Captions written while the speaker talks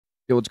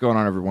Yo, what's going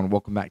on, everyone?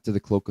 Welcome back to the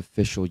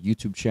CloakOfficial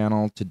YouTube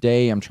channel.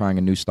 Today, I'm trying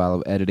a new style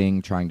of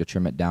editing, trying to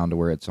trim it down to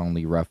where it's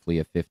only roughly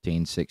a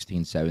 15,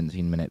 16,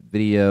 17-minute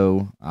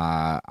video.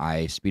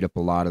 I speed up a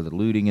lot of the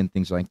looting and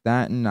things like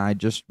that, and I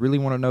just really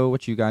want to know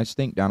what you guys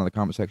think down in the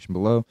comment section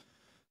below.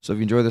 So if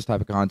you enjoy this type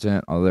of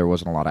content, although there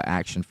wasn't a lot of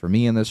action for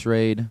me in this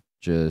raid,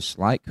 just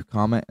like,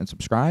 comment, and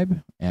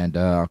subscribe, and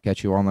I'll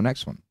catch you all on the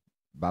next one.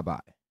 Bye-bye.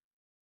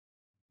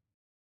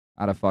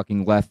 Out of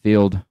fucking left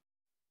field.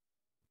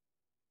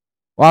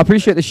 Well, I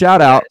appreciate the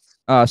shout out,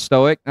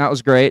 Stoic. That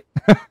was great.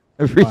 I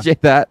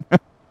appreciate that.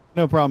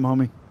 No problem,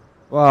 homie.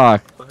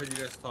 Fuck. I heard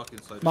you guys talking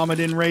inside. Mama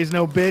didn't raise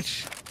no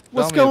bitch.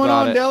 What's going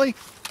on, Deli?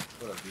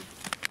 What up, dude?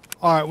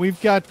 All right,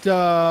 we've got.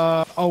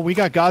 Oh, we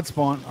got God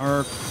spawn.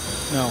 Or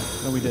no,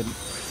 we didn't.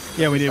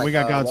 Yeah, we did. We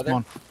got God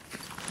spawn.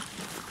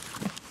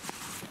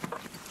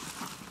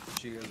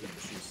 She goes into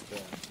she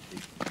spawn.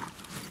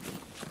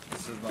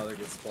 This is not a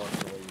good spawn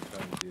for what you're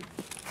trying to do.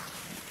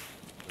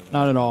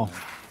 Not at all.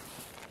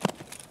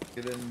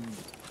 Get in,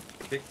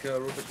 pick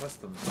Robot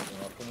Customs, and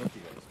I'll come with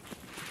you guys.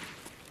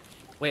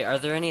 Wait, are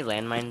there any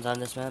landmines on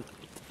this map?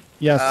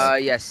 Yes.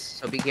 Yes.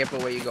 So be careful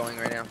where you're going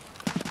right now,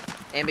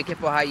 and be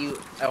careful how you.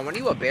 When are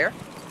you a bear?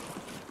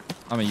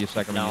 I'm a use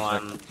second. No,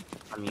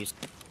 I'm used.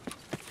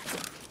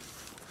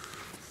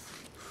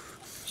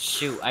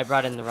 Shoot, I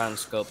brought in the wrong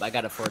scope. I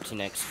got a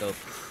 14x scope.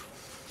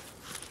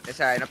 It's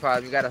alright, no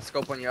problem. You got a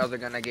scope on your other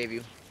gun I gave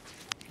you.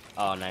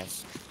 Oh,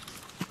 nice.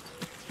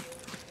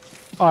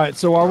 All right.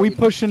 So are we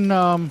pushing?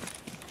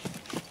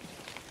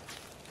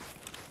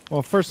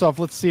 Well, first off,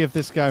 let's see if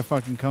this guy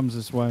fucking comes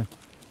this way.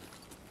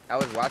 I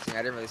was watching. I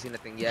didn't really see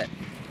nothing yet.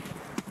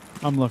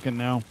 I'm looking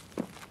now.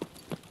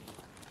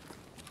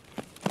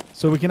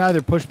 So we can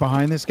either push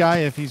behind this guy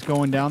if he's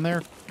going down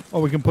there,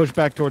 or we can push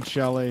back towards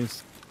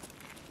chalets.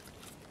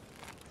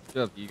 It's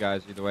up to you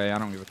guys either way. I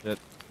don't give a shit.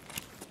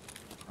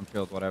 I'm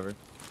chill with whatever.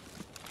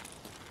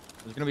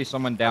 There's gonna be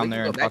someone down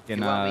there and fucking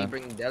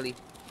bringing Deli.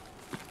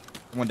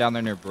 someone down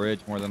there near bridge,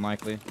 more than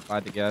likely, if I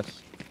had to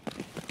guess.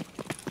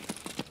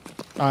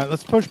 All right,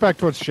 let's push back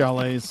towards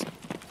chalets.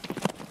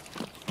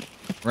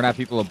 We're gonna have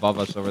people above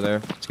us over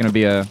there. It's gonna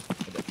be a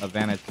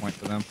vantage point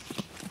for them.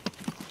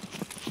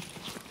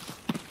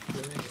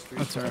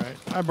 That's all right.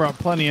 I brought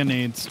plenty of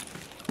nades.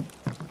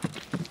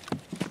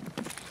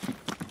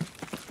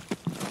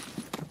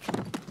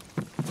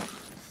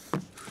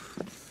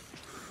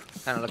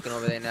 Kind of looking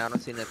over there now. I don't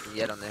see nothing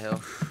yet on the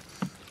hill.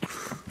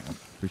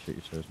 Appreciate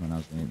your service, man. I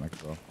was gonna eat my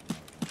control.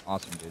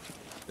 Awesome, dude.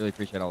 Really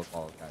appreciate all the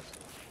follows, guys.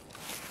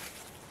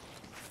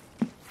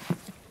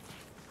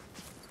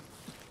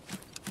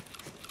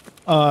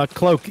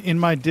 Cloak, in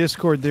my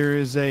Discord, there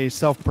is a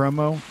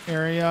self-promo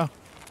area.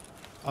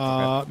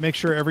 Okay. Make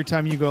sure every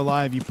time you go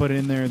live, you put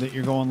in there that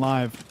you're going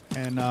live,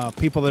 and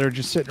people that are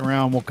just sitting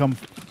around will come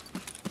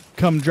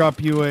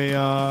drop you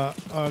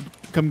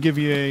come give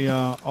you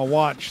a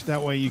watch.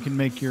 That way you can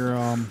make your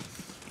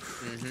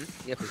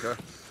Yeah, for sure.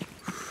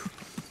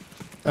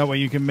 That way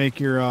you can make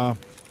your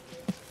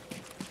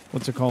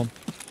what's it called?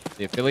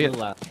 The affiliate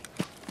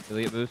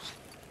boost.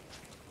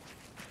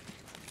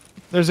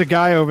 There's a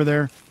guy over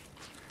there.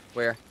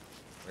 Where?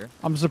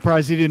 I'm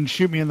surprised he didn't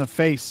shoot me in the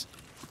face.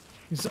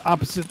 He's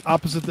opposite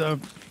the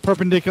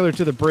perpendicular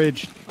to the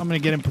bridge. I'm gonna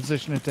get in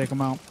position to take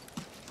him out.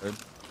 Good.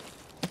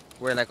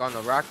 Where, like on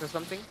the rocks or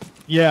something?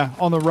 Yeah,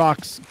 on the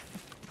rocks.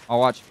 I'll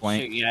watch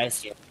flank. Shoot, yeah, I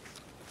see it.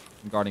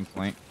 I'm guarding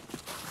flank.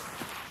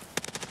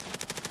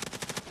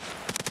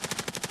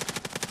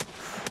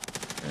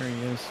 There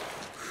he is.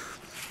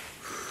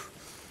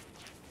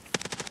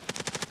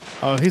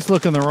 Oh, he's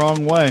looking the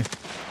wrong way.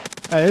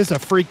 Hey, this is a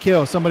free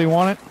kill. Somebody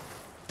want it?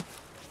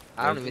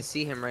 I don't even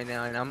see him right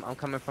now, and I'm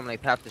coming from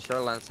like past the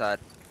shoreline side.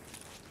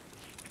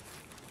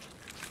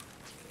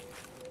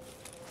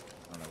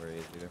 I don't know where he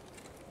is either.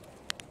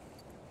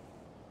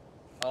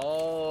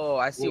 Oh,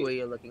 I see where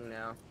you're looking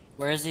now.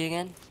 Where is he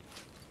again?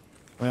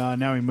 Well,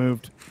 now he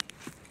moved.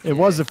 It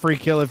was a free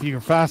kill if you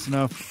were fast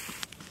enough.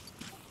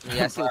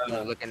 Yeah, I see what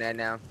you're looking at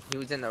now. He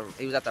was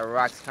at the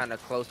rocks, kind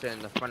of closer in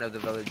the front of the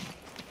village.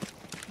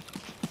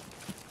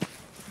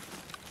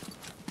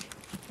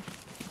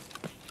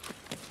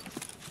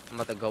 I'm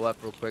about to go up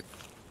real quick.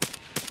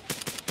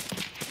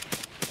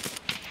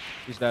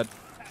 He's dead.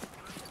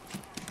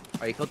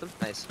 Oh, you killed him?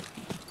 Nice.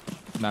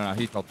 No,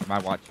 he killed my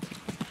watch.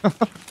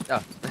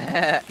 Oh.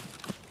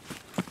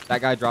 That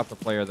guy dropped the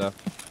player, though.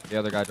 The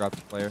other guy dropped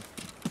the player.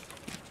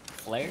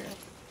 Flare?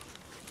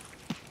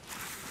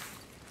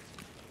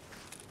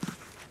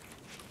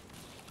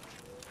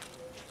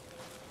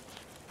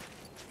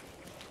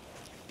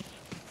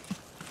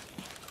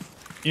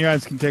 You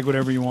guys can take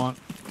whatever you want.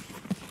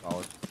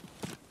 Solid.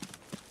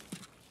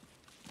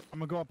 I'm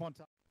gonna go up on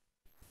top.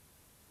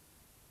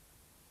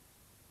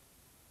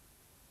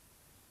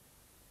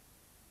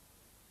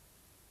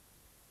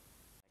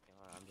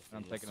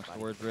 I'm taking a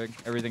storage rig.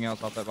 Everything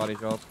else off that body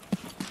shelf.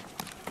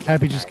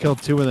 Happy just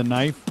killed 2 with a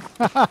knife.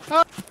 I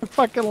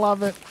fucking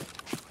love it.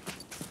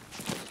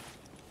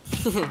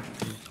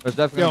 There's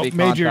definitely gonna be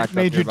Major, contact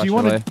up here by do you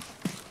want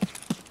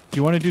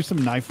Chile. to do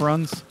some knife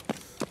runs?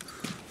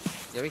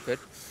 Yeah, we could.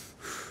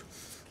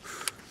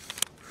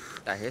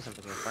 I hear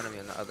something in front of me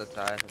on the other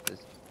side of this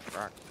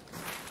rock.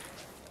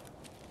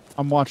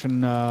 I'm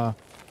watching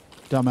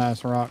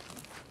dumbass rock.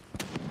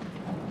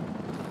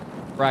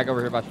 Frag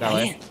over here by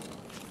chalet.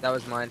 That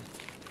was mine.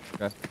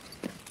 Okay.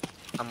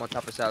 I'm on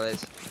top of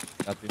Sally's.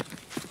 Got you. I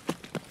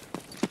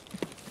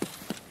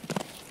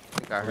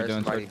think I What are we heard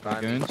doing, somebody searching by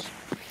for me. goons?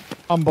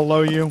 I'm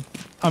below you.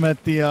 I'm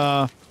at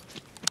the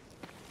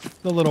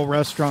little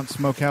restaurant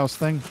smokehouse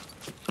thing.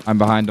 I'm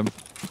behind him.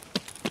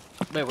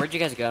 Wait, where'd you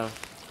guys go?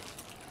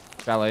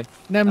 Chalet.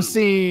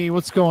 MC,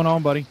 what's going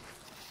on, buddy?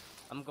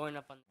 I'm going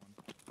up on.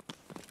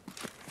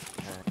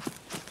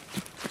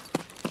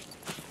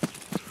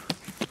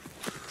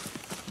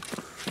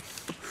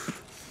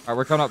 Alright,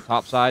 we're coming up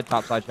top side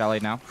chalet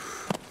now.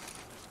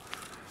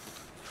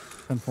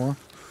 10-4.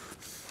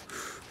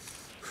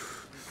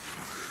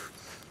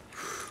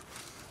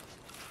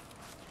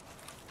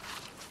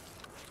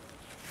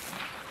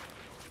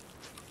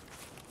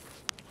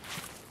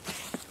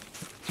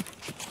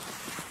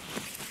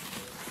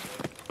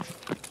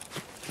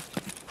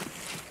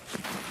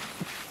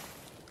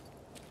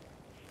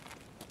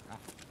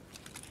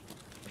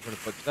 I heard a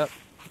footstep.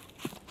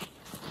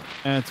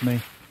 That's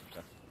me.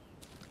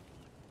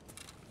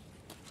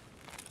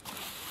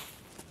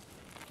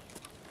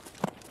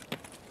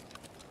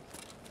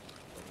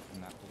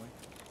 In that building.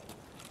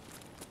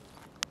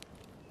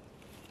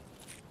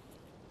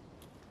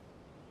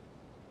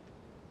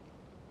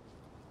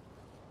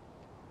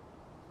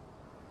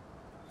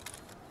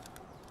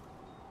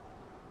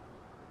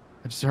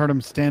 I just heard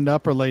him stand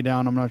up or lay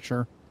down. I'm not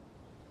sure.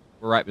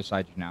 We're right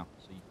beside you now,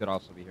 so you could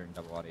also be hearing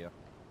double audio.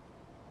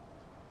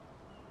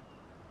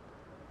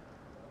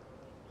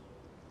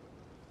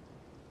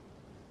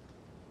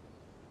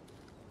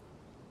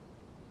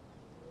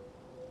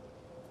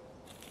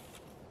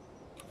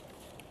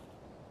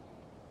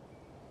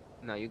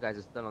 No, you guys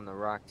are still on the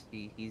rocks.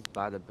 He's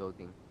by the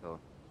building, so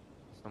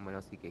someone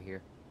else he could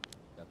hear.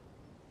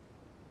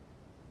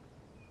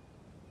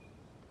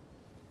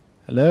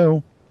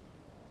 Hello?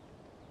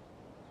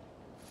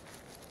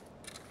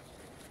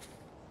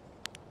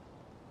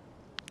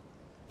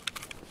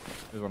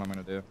 Here's what I'm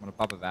gonna do. I'm gonna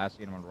pop a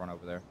Vassy and I'm gonna run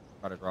over there.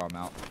 Try to draw him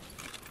out.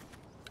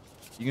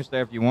 You can stay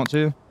if you want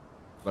to,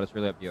 but it's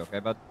really up to you, okay,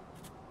 bud?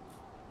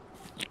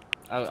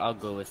 I'll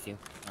go with you.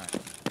 Alright.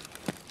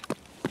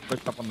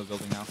 Push up on the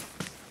building now.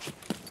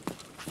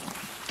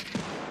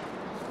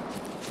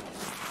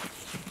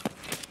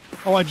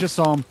 Oh, I just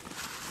saw him.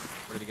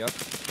 Where did he go?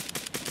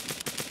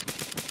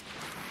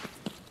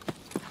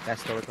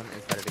 That's still on the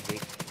inside of the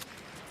gate.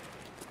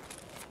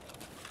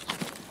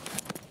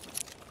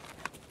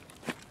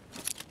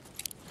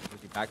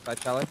 Is he backside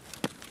chalet?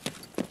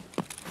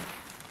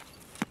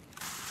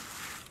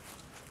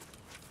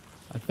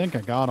 I think I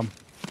got him.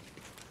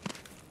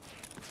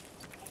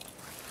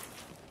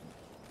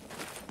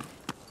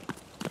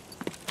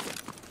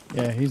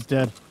 Yeah, he's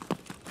dead.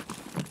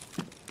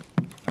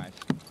 Nice.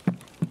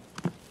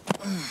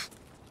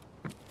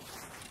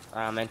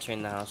 I'm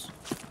entering the house.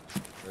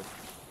 Good.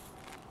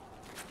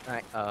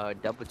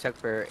 Alright, double check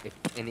for if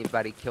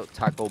anybody killed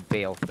Taco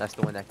Bell. That's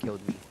the one that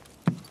killed me.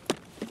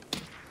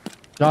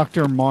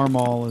 Dr.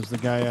 Marmal is the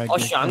guy I Oh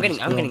get shit! I'm killed.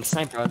 getting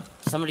sniped, bro.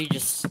 Somebody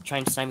just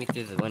trying to snipe me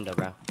through the window,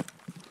 bro.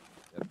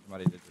 Yep,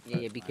 somebody did just Yeah,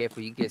 try yeah, to be snipe.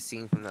 careful. You get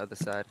seen from the other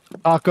side.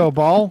 Taco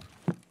Ball?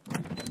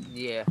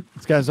 Yeah.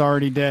 This guy's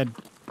already dead.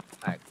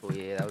 Alright, cool.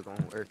 Yeah, that was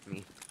gonna earth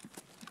me.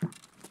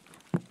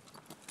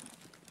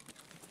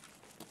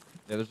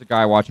 Yeah, there's a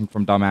guy watching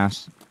from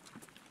dumbass.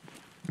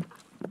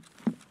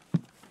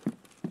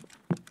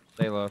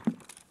 Stay low.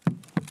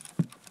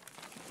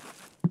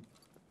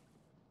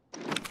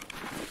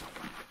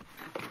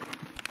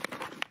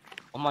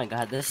 Oh my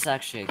god, this is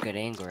actually a good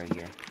angle right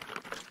here.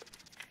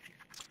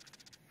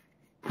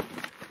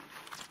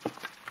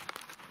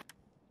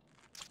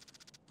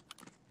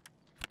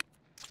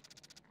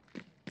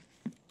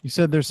 You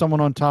said there's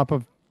someone on top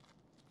of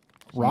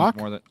rock?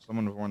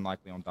 Someone was more than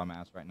likely on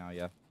dumbass right now,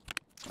 yeah.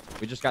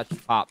 We just got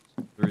popped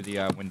through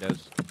the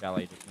windows.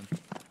 Chalet just in.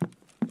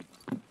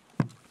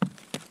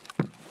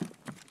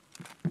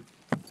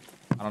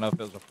 I don't know if it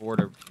was a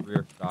forward or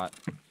rear shot.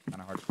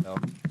 Kind of hard to tell.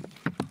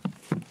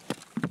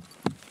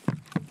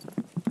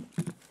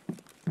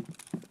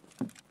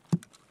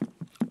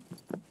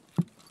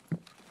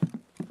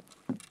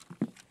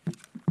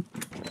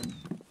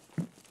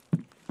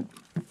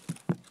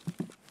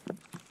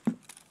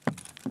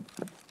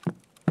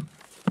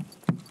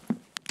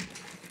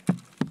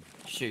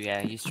 Shoot,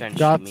 yeah, he's trying to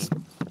Shots. shoot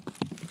me.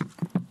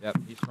 Yep,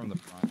 he's from the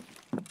front.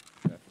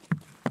 Okay.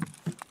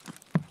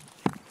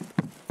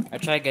 I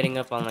tried getting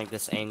up on like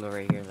this angle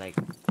right here, like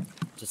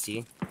to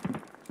see.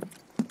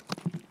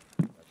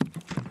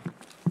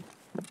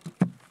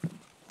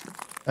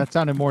 That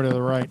sounded more to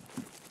the right.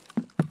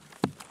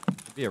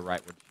 Could be a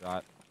rightward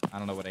shot. I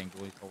don't know what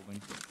angle he's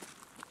holding.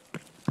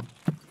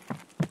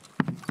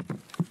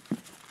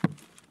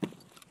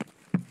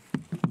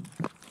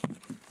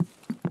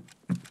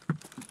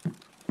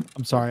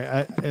 I'm sorry.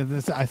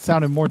 I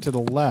sounded more to the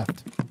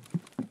left.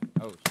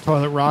 Oh,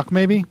 Toilet Rock,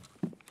 maybe?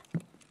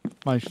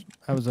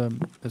 That was a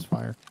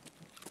misfire.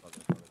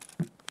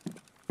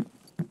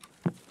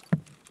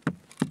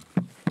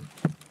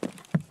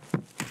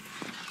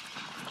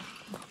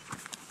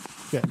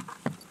 Okay.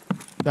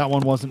 That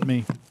one wasn't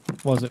me,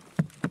 was it?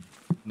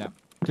 No.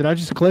 Did I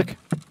just click?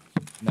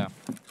 No.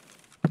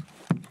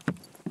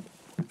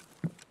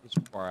 He's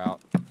far out.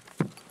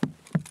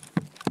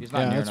 He's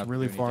not Yeah, near that's enough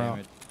really to do far any out.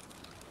 damage.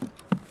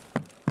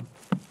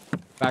 The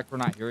fact we're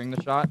not hearing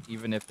the shot,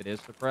 even if it is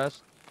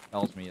suppressed,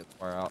 tells me it's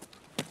far out.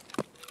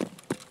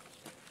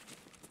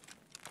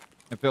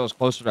 If it was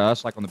closer to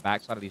us, like on the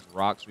backside of these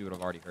rocks, we would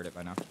have already heard it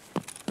by now.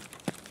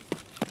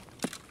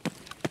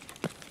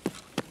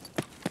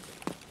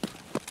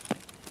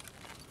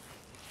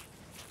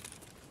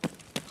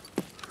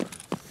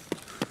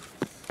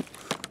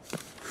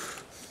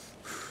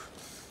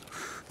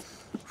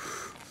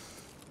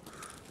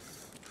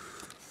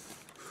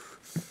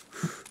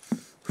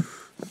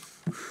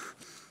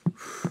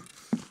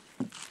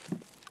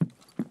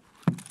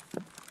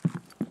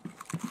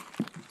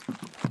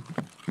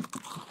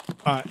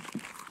 All right.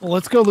 Well,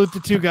 let's go loot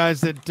the 2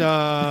 guys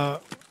that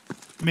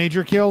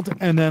Major killed,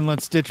 and then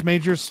let's ditch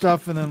Major's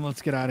stuff, and then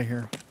let's get out of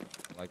here.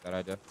 I like that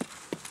idea.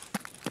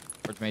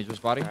 Where's Major's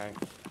body? All right.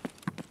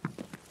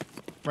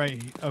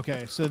 Right.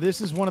 Okay. So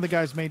this is one of the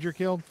guys Major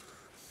killed.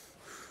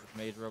 Where's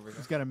Major over here?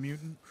 He's got a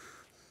mutant.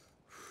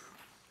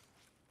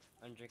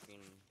 I'm drinking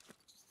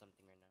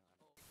something right now.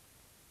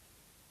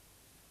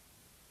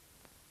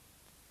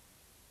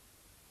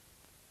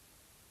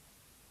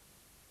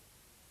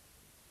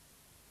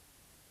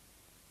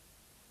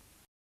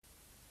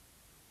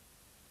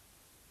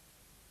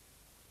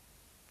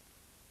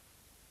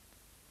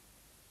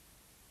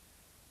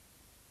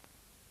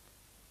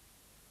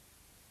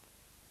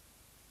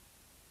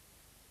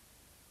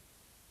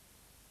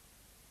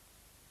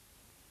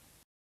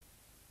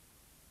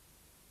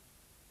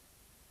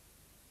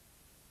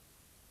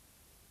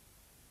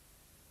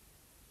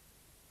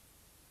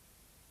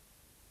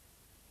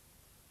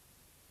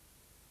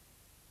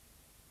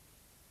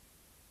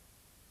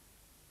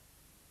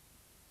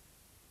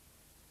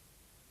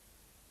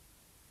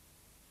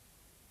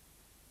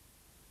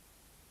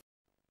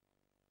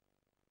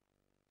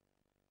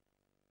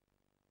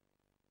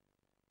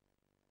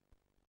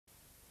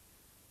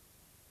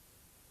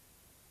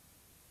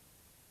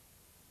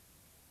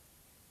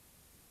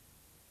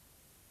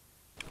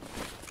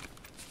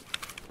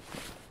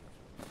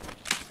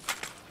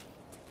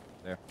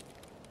 There.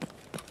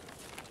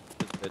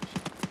 This bitch.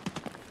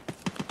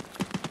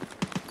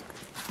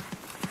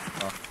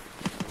 Oh.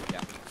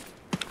 Yeah.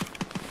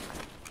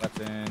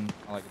 Weapon.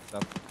 All that good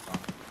stuff. Gone.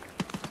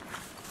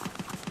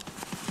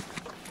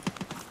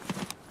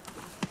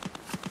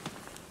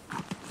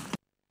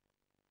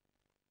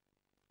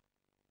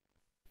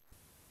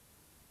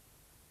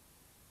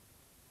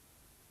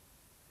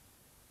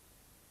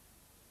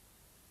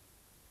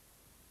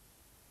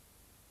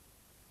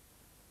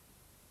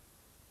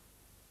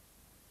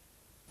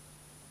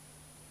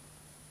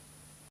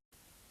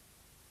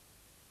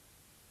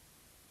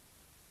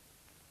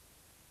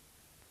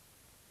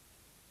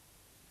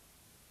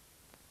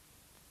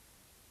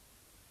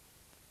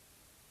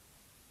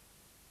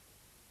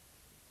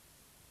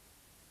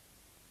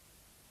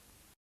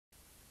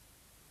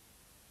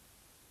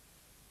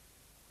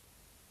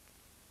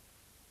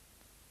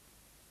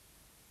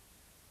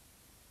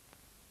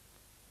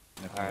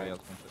 If anybody else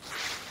wants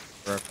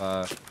it. Or if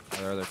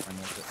our other friend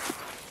wants it.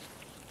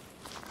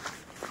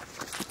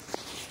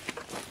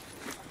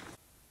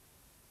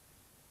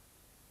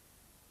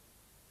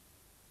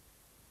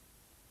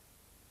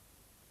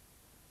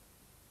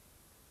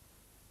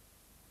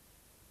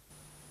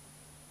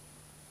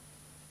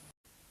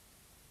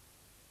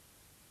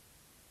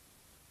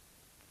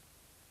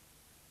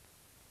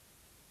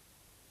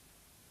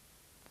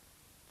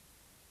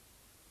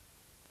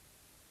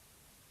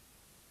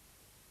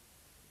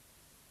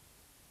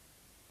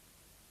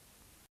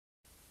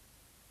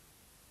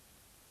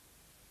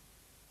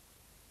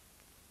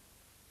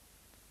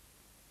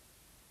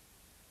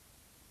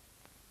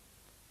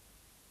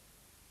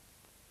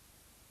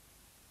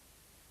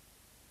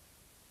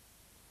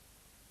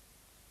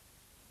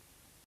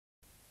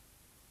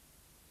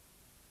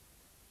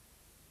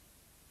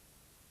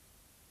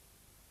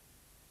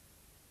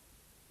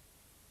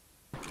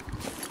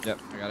 Yep,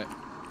 I got it.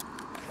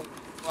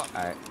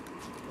 Alright.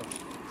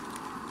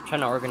 I'm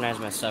trying to organize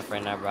my stuff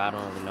right now, bro. I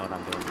don't really know what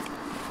I'm doing.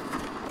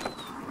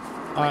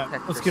 All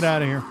right, let's get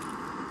out of here.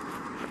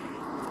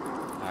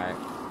 Alright.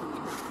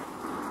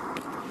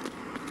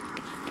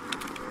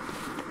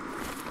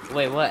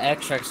 Wait, what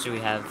extracts do we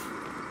have?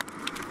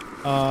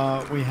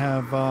 We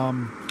have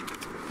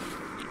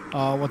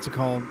what's it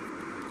called?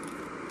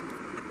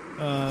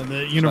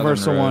 The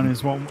universal one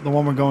is the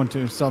one we're going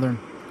to, Southern.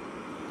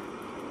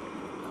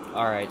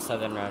 Alright,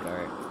 Southern Road,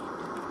 alright.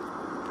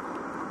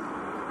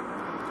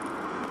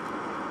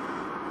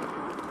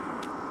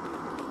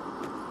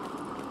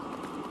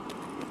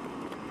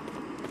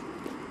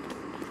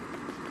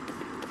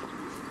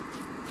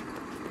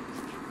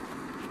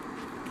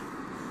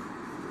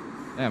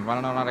 Man, if I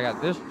don't know how I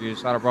got this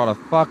juice, I'd have brought a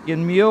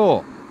fucking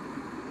mule.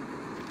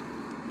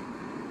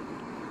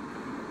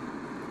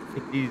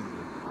 Easy.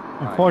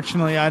 Alright,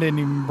 Unfortunately, I didn't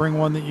even bring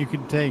one that you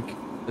could take.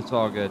 it's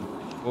all good.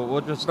 Well,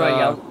 we'll just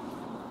Bro,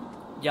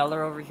 y'all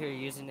are over here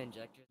using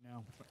injectors.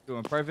 No.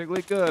 doing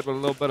perfectly good with a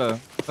little bit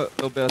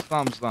of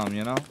thumb,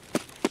 you know.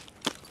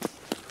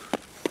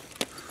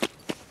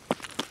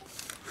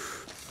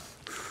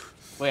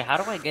 Wait, how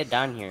do I get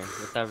down here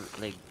without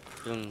like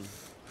doing?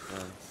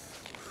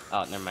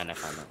 Oh, never mind. I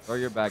found it. Throw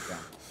your back down.